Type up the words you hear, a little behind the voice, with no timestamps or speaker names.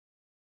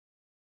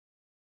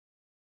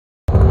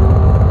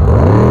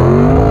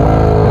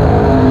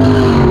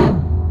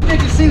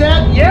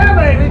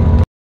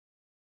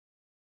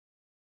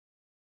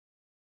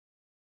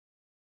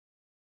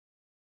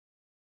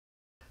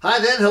Hi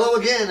then, hello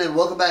again, and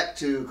welcome back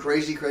to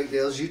Crazy Craig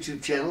Dale's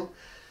YouTube channel.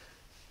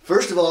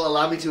 First of all,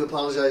 allow me to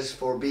apologize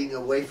for being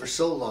away for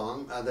so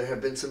long. There have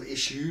been some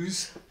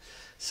issues.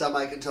 Some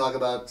I can talk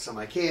about, some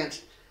I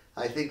can't.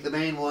 I think the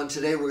main one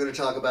today we're going to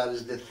talk about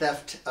is the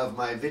theft of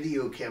my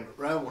video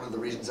camera, one of the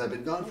reasons I've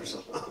been gone for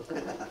so long.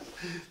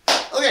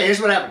 Okay, here's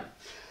what happened.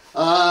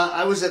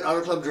 I was at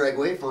Auto Club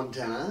Dragway,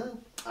 Fontana.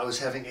 I was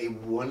having a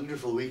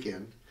wonderful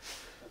weekend.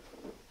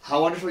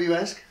 How wonderful, you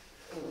ask?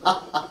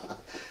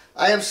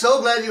 I am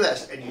so glad you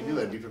asked, and you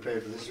knew I'd be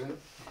prepared for this, right?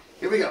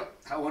 Here we go.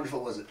 How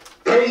wonderful was it?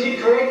 Crazy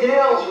Craig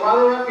Dale's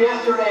runner-up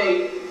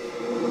yesterday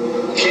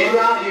came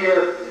out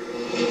here.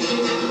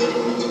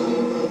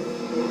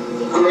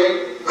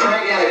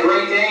 Craig had a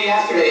great day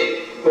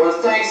yesterday. Well,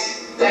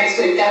 thanks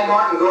to Ed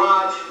Martin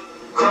Garage,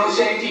 Crow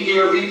Safety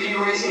Gear, VP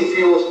Racing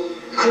Fuels,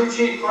 Crew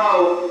Chief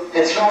Pro,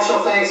 and special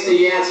thanks to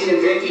Yancey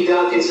and Vicky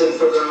Duncanson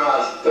for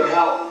their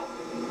help.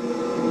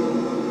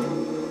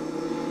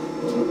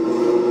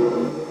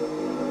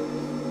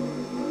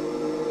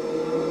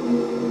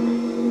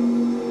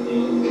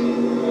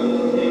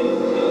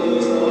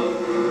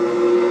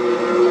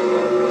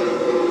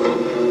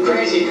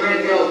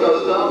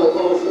 Goes double,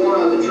 low 4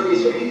 on the tree,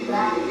 so he's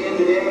back again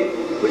today.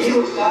 But he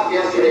was tough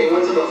yesterday,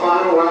 went to the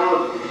final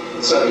round,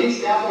 so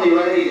he's definitely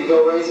ready to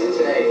go racing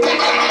today. Who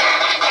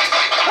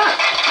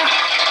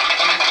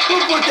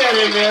put that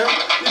in there?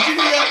 Did you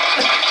do that?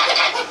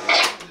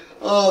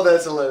 Oh,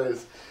 that's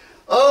hilarious.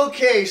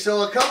 Okay,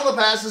 so a couple of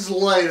passes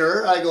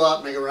later, I go out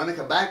and make a run. I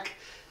come back.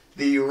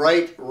 The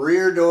right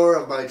rear door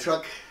of my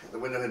truck, the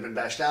window had been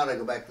bashed out. I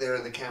go back there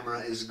and the camera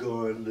is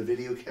gone. The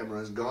video camera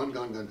is gone.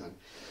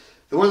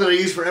 The one that I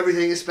use for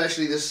everything,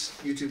 especially this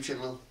YouTube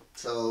channel.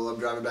 So I'm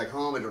driving back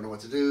home. I don't know what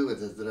to do.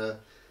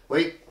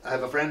 Wait, I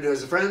have a friend who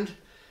has a friend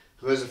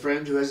who has a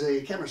friend who has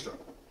a camera store.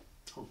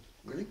 Oh,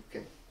 really?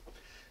 Okay.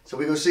 So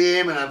we go see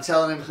him, and I'm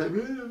telling him, I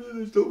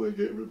stole my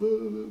camera.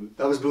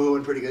 I was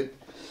booing pretty good.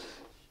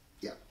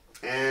 Yeah.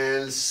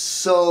 And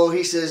so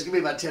he says, give me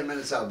about 10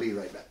 minutes. I'll be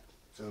right back.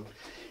 So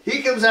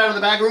he comes out of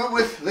the back room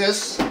with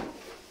this,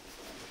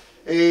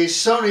 a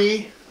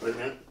Sony, wait a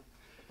minute,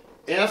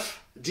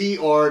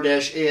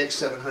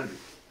 FDR-AX700.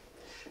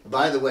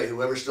 By the way,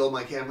 whoever stole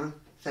my camera,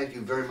 thank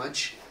you very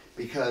much,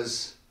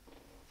 because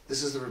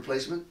this is the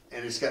replacement,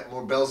 and it's got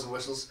more bells and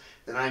whistles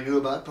than I knew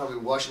about. Probably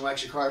wash and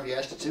wax your car if you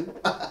asked it to.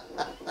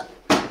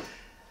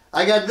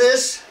 I got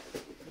this,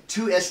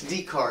 2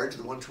 SD cards,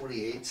 the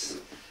 128s.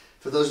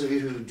 For those of you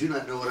who do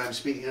not know what I'm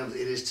speaking of,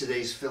 it is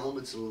today's film.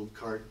 It's a little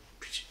card.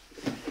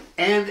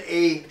 And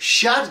a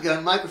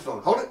shotgun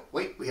microphone. Hold it.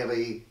 Wait, we have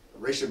a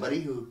racer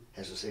buddy who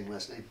has the same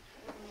last name.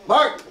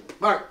 Mark,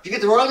 did you get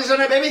the royalties on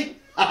that, baby?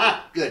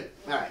 Haha, good.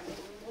 All right,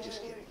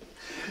 just kidding.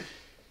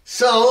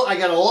 So I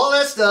got all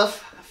that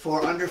stuff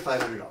for under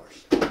 $500,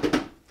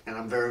 and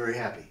I'm very, very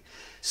happy.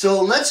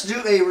 So let's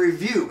do a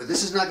review. But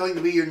this is not going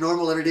to be your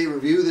normal everyday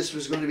review. This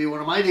was going to be one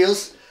of my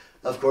deals.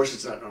 Of course,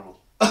 it's not normal.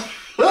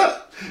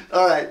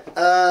 All right,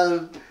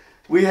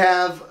 we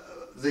have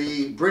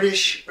the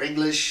British or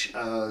English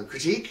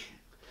critique.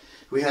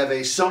 We have a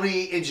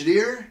Sony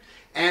engineer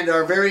and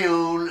our very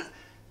own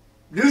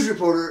news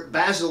reporter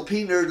Basil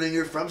P.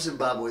 Nerdlinger from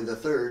Zimbabwe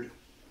III.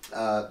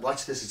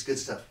 Watch this, it's good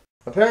stuff.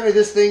 Apparently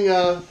this thing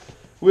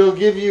will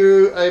give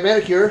you a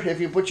manicure if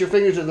you put your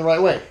fingers in the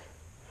right way.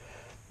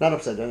 Not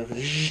upside down.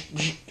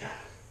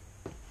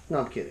 No,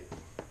 I'm kidding.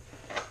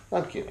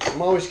 I'm kidding.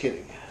 I'm always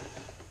kidding.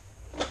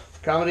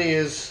 Comedy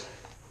is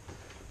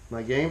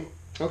my game.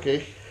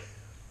 Okay.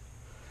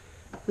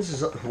 This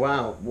is,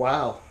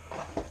 wow.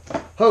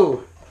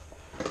 Ho!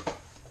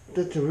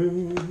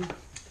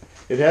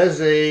 It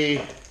has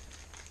a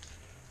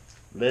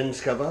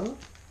lens cover.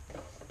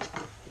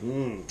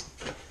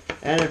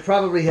 And it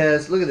probably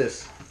has, look at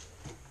this.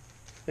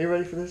 Are you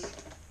ready for this?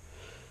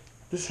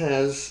 This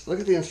has, look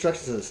at the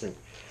instructions of this thing.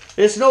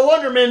 It's no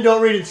wonder men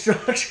don't read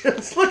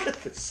instructions. Look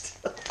at this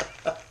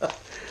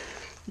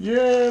stuff.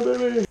 Yeah,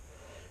 baby.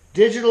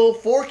 Digital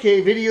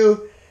 4K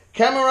video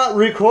camera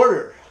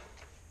recorder.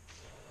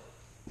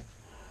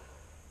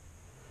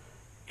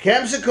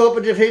 Camsa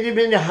copa defeated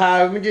in the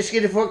harm and just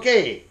get a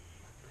 4K.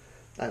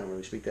 I don't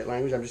really speak that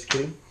language, I'm just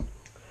kidding.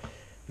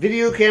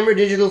 Video camera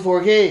digital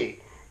 4K.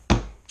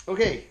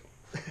 Okay.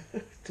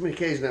 Too many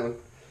K's in that one.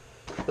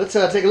 Let's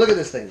take a look at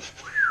this thing.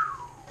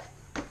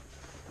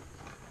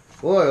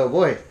 Boy, oh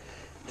boy.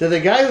 To the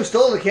guy who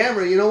stole the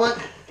camera, you know what?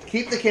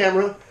 Keep the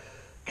camera.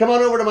 Come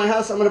on over to my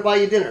house. I'm going to buy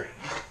you dinner.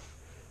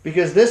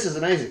 Because this is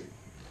amazing.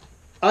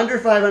 Under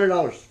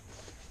 $500.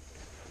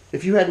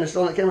 If you hadn't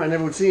stolen that camera, I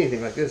never would see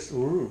anything like this.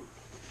 Ooh.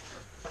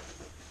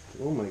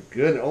 Oh my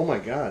goodness. Oh my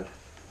God.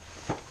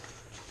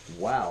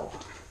 Wow.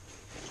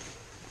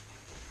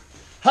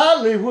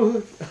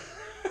 Hollywood.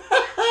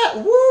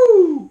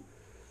 Woo!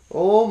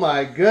 Oh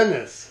my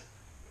goodness.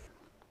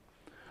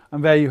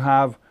 And there you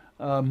have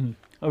a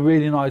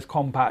really nice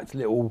compact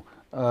little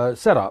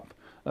setup.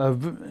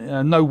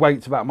 No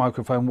weight to that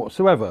microphone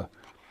whatsoever.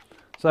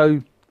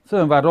 So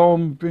turn that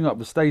on, bring up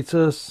the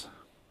status,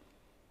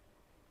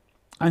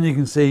 and you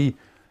can see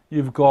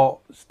you've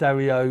got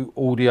stereo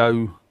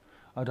audio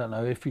I don't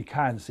know if you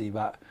can see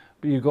that,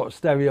 but you've got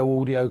stereo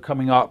audio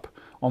coming up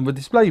on the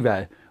display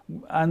there,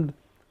 and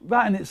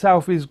that in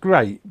itself is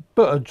great.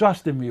 But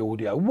adjusting the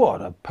audio,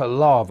 what a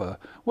palaver,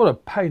 what a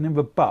pain in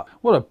the butt,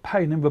 what a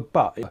pain in the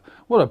butt,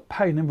 what a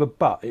pain in the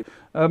butt.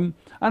 And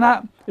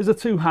that is a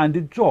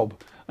two-handed job,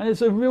 and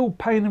it's a real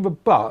pain in the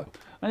butt,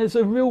 and it's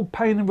a real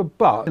pain in the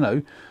butt, you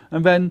know.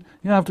 And then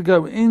you have to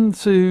go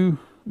into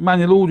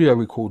manual audio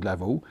record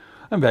level,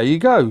 and there you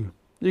go.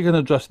 You can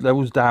adjust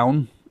levels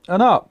down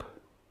and up,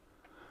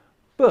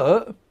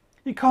 but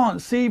you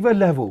can't see the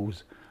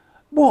levels.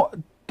 What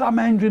dumb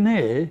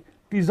engineer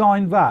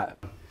designed that?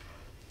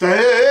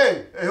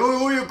 Hey,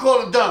 who you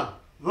calling dumb?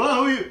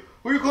 Huh?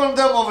 Who you calling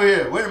dumb over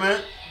here? Wait a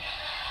minute.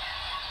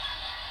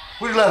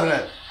 What are you laughing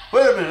at?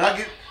 Wait a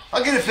minute.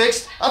 I'll get it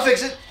fixed. I'll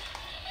fix it.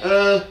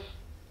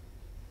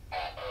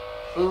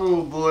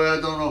 Oh boy,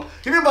 I don't know.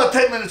 Give me about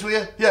 10 minutes, will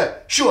you? Yeah,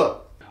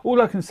 sure.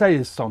 All I can say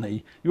is,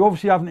 Sonny, you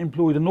obviously haven't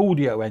employed an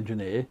audio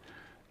engineer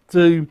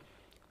to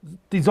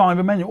design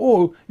the menu,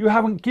 or you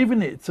haven't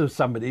given it to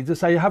somebody to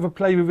say, have a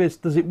play with this,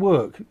 does it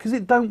work? Because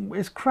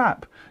it's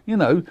crap, you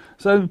know.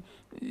 So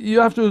you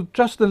have to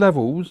adjust the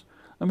levels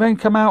and then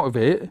come out of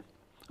it.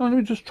 Oh, let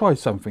me just try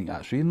something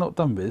actually, not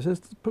done this.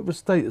 Let's put the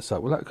status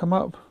up, will that come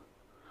up?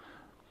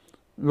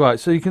 Right,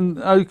 so you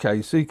can,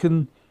 okay, so you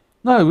can,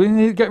 no, we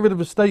need to get rid of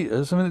the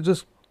status, I mean it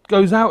just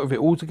goes out of it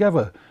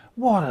altogether.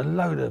 What a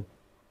load of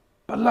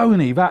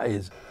baloney that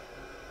is.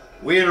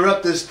 We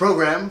interrupt this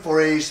program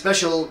for a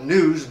special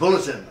news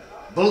bulletin.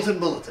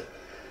 Bulletin.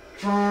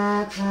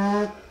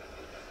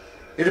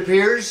 It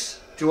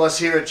appears to us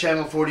here at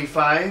Channel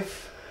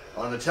 45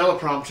 on the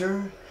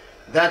teleprompter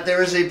that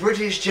there is a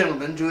British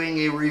gentleman doing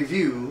a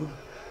review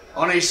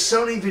on a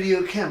Sony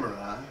video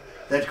camera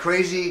that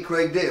Crazy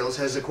Craig Dales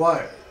has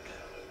acquired.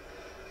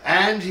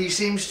 And he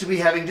seems to be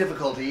having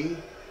difficulty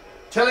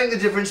telling the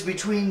difference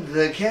between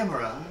the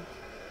camera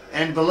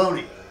and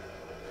baloney.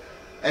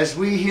 As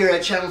we here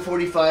at Channel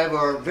 45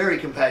 are very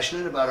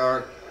compassionate about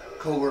our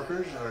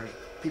co-workers, our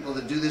people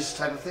that do this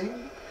type of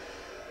thing,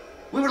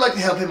 we would like to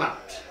help him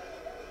out.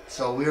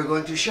 So we are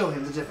going to show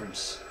him the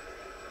difference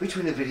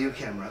between a video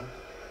camera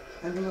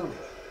and baloney.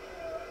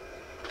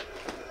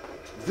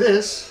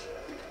 This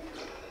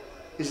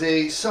is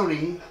a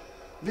Sony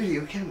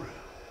video camera.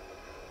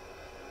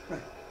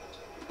 Right.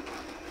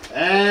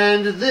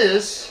 And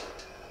this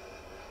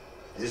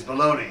is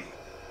baloney.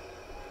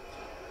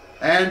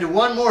 And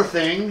one more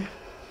thing.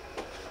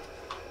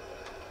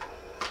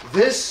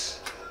 This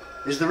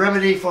is the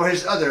remedy for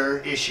his other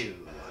issue.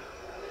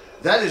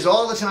 That is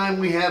all the time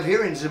we have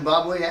here in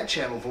Zimbabwe at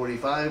Channel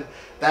 45.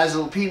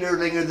 Basil P.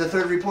 Nerdlinger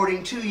III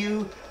reporting to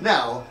you.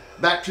 Now,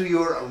 back to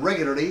your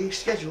regularly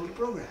scheduled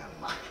program.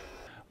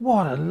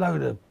 What a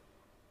load of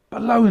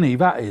baloney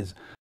that is.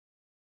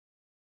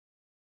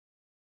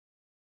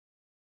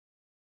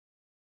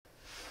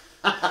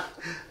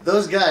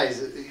 Those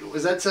guys,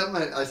 was that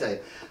something I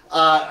say?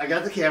 I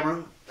got the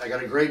camera. I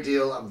got a great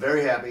deal. I'm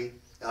very happy.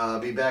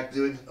 I'll be back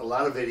doing a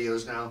lot of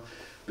videos now.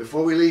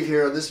 Before we leave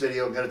here on this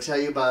video, I'm going to tell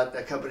you about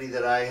a company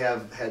that I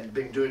had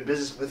been doing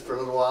business with for a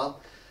little while.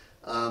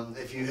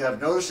 If you have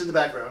noticed in the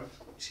background,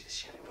 see this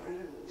shiny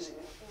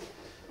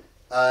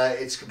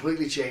Beretta? It's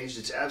completely changed.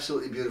 It's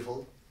absolutely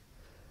beautiful.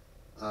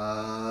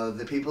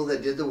 The people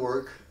that did the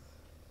work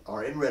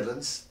are in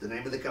Redlands. The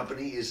name of the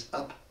company is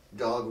Up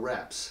Dog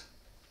Wraps.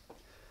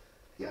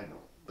 Yeah, I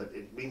know. But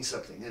it means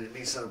something, and it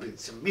means something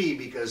to me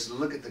because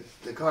look at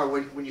the car.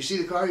 When you see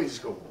the car, you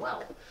just go,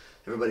 wow.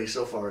 Everybody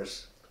so far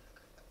is.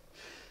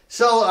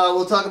 So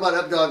we'll talk about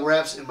Up Dog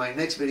Wraps in my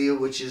next video,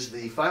 which is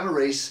the final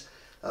race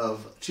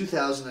of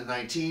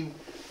 2019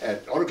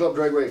 at Auto Club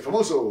Dragway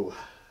Famoso.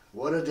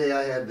 What a day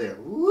I had there.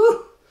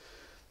 Woo!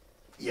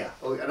 Yeah.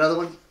 Oh, another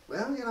one?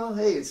 Well, you know,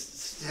 hey,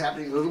 it's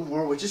happening a little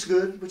more, which is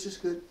good,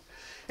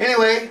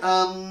 Anyway,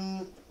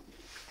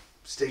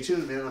 stay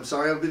tuned, man. I'm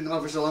sorry I've been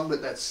gone for so long,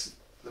 but that's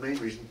the main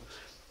reason.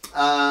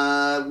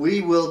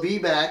 We will be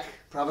back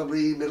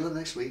probably middle of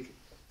next week.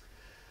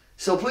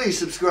 So please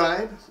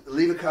subscribe,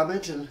 leave a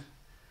comment, and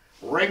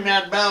ring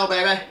that bell,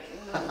 baby.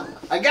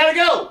 I gotta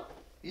go.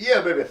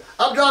 Yeah, baby.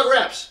 Up Dog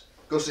Wraps.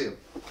 Go see him.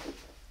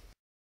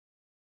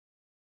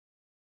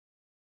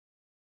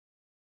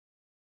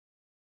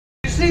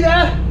 Did you see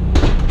that?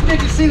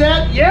 Did you see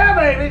that? Yeah,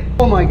 baby.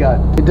 Oh my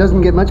God. It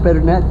doesn't get much better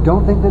than that.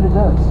 Don't think that it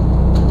does.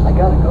 I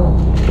gotta go.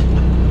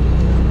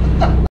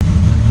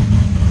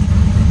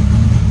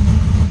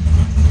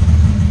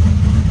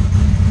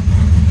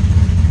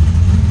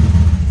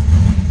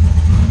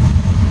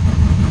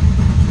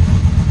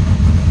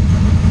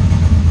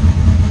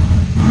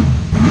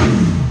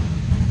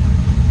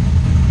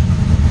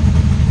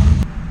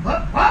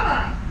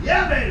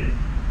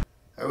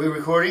 Are we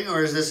recording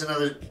or is this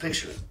another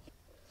picture?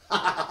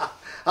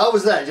 How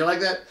was that? Did you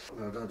like that?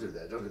 No, don't do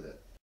that. Don't do that.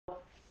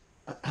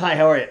 Hi,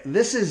 how are you?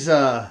 This is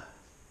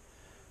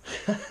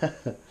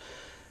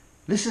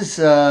this is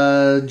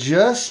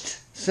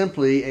just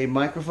simply a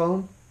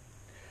microphone,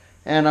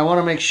 and I want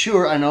to make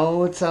sure. I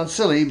know it sounds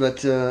silly,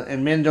 but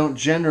and men don't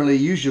generally,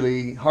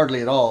 usually,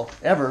 hardly at all,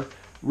 ever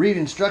read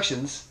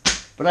instructions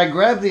But I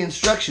grabbed the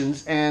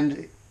instructions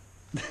and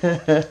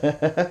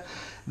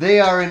they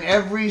are in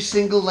every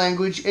single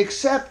language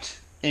except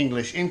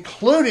English,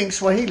 including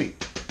Swahili.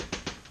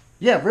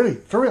 Yeah, really,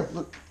 for real.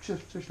 Look,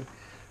 seriously.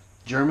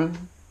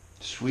 German,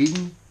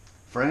 Sweden,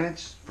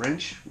 France,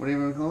 French, whatever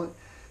you want to call it,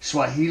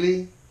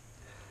 Swahili.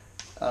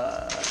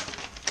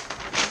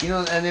 You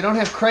know, and they don't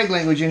have Craig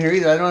language in here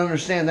either. I don't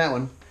understand that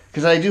one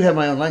because I do have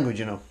my own language,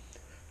 you know.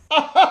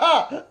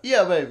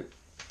 Yeah, baby.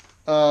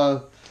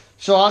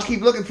 So I'll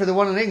keep looking for the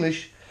one in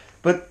English,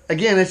 but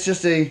again, it's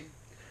just a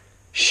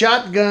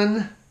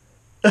shotgun.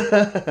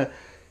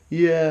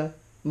 Yeah,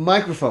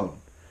 microphone.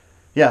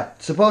 Yeah,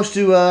 it's supposed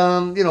to,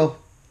 you know.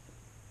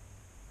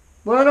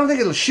 Well, I don't think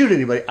it'll shoot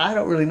anybody. I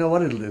don't really know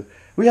what it'll do.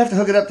 We have to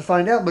hook it up to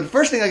find out. But the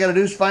first thing I got to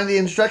do is find the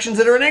instructions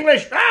that are in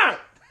English. Ah!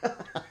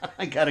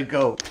 I gotta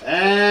go.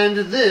 And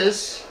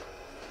this.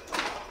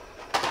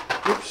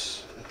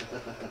 Oops.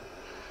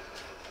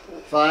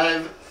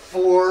 5,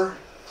 4,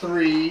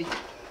 3,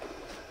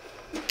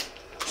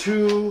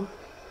 2.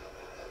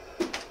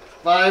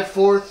 5,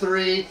 4,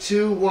 3,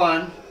 2,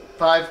 1.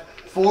 5,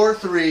 4,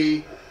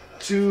 3,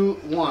 2,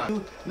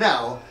 1.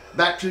 Now,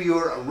 back to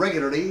your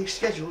regularly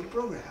scheduled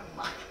program.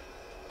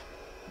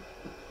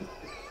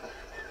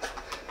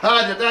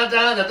 Da, da, da,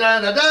 da, da,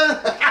 da,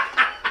 da.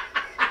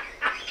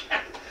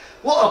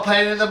 What a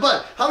pain in the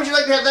butt. How would you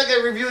like to have that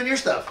guy reviewing your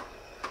stuff?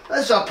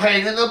 That's a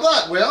pain in the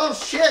butt. Well,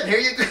 shit, here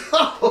you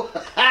go.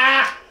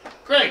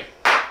 Great.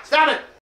 Stop it.